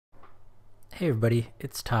Hey everybody,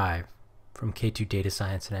 it's Ty from K2 Data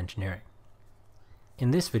Science and Engineering.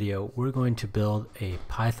 In this video, we're going to build a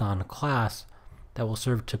Python class that will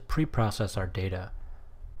serve to pre-process our data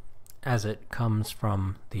as it comes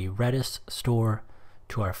from the Redis store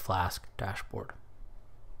to our Flask dashboard.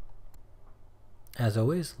 As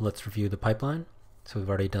always, let's review the pipeline. So we've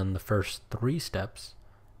already done the first 3 steps,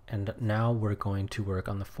 and now we're going to work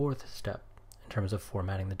on the 4th step in terms of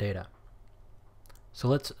formatting the data. So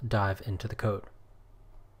let's dive into the code.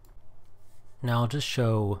 Now I'll just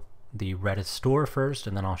show the Redis store first,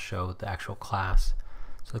 and then I'll show the actual class.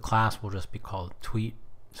 So the class will just be called tweet.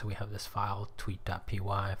 So we have this file tweet.py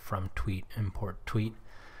from tweet import tweet.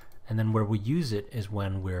 And then where we use it is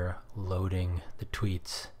when we're loading the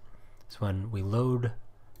tweets. So when we load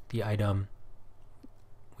the item,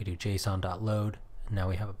 we do json.load. Now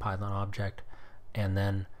we have a Python object, and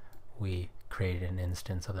then we create an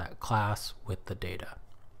instance of that class with the data.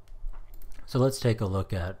 So let's take a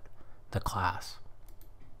look at the class.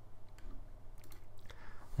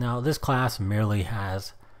 Now this class merely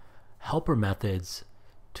has helper methods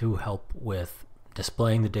to help with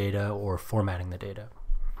displaying the data or formatting the data.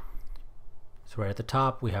 So right at the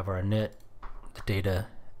top we have our init, the data,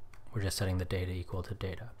 we're just setting the data equal to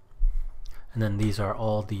data. And then these are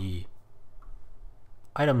all the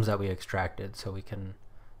items that we extracted, so we can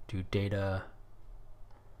do data,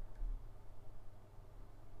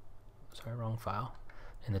 wrong file,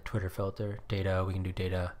 in the Twitter filter, data, we can do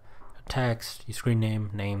data text, screen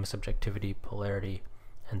name, subjectivity, polarity,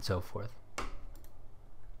 and so forth. So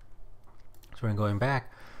we're going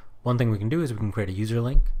back, one thing we can do is we can create a user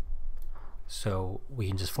link. So we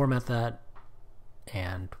can just format that,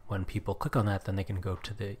 and when people click on that, then they can go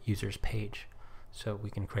to the user's page. So we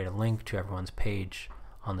can create a link to everyone's page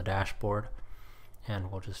on the dashboard,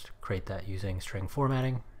 and we'll just create that using string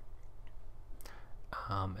formatting.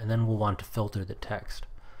 And then we'll want to filter the text.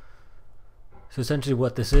 So essentially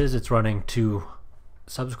what this is, it's running 2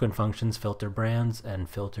 subsequent functions, filter brands and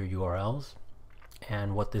filter URLs.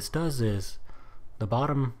 And what this does is the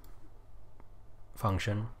bottom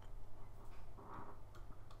function,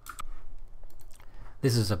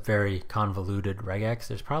 this is a very convoluted regex.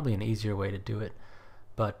 There's probably an easier way to do it,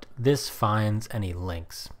 but this finds any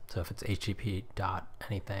links. So if it's http dot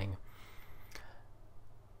anything,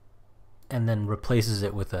 and then replaces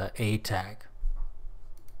it with a tag.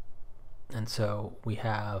 And so we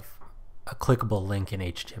have a clickable link in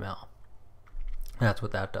HTML. That's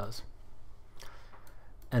what that does.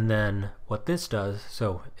 And then what this does,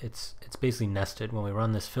 so it's basically nested. When we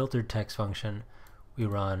run this filtered text function, we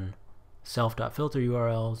run self.filter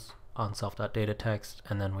URLs on self.datatext,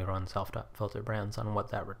 and then we run self.filterbrands on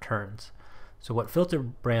what that returns. So what filter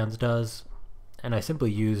brands does, and I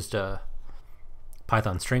simply used a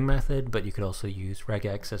Python string method, but you could also use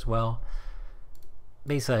regex as well.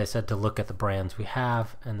 Basically I said to look at the brands we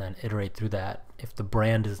have and then iterate through that. If the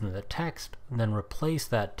brand is in the text, then replace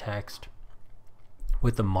that text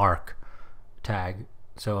with the mark tag.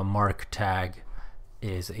 So a mark tag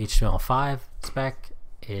is HTML5 spec,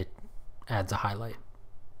 it adds a highlight.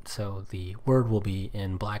 So the word will be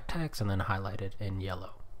in black text and then highlighted in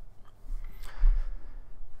yellow.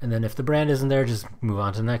 And then if the brand isn't there, just move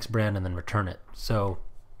on to the next brand and then return it. So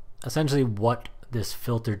essentially what this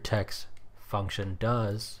filtered text function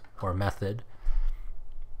does, or method,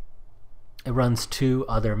 it runs 2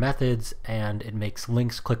 other methods and it makes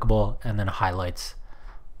links clickable and then highlights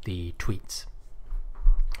the tweets,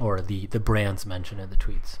 or the brands mentioned in the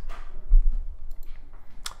tweets.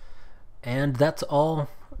 And that's all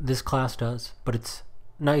this class does, but it's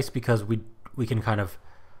nice because we can kind of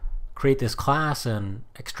create this class and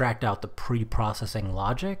extract out the pre-processing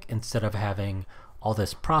logic instead of having all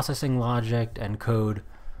this processing logic and code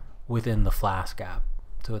within the Flask app.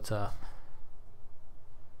 So it's a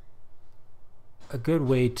good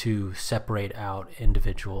way to separate out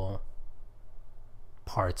individual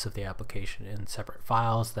parts of the application in separate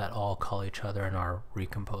files that all call each other and are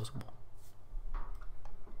recomposable.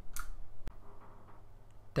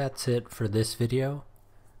 That's it for this video.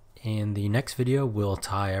 In the next video, we'll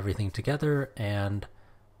tie everything together and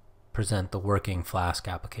present the working Flask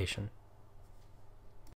application.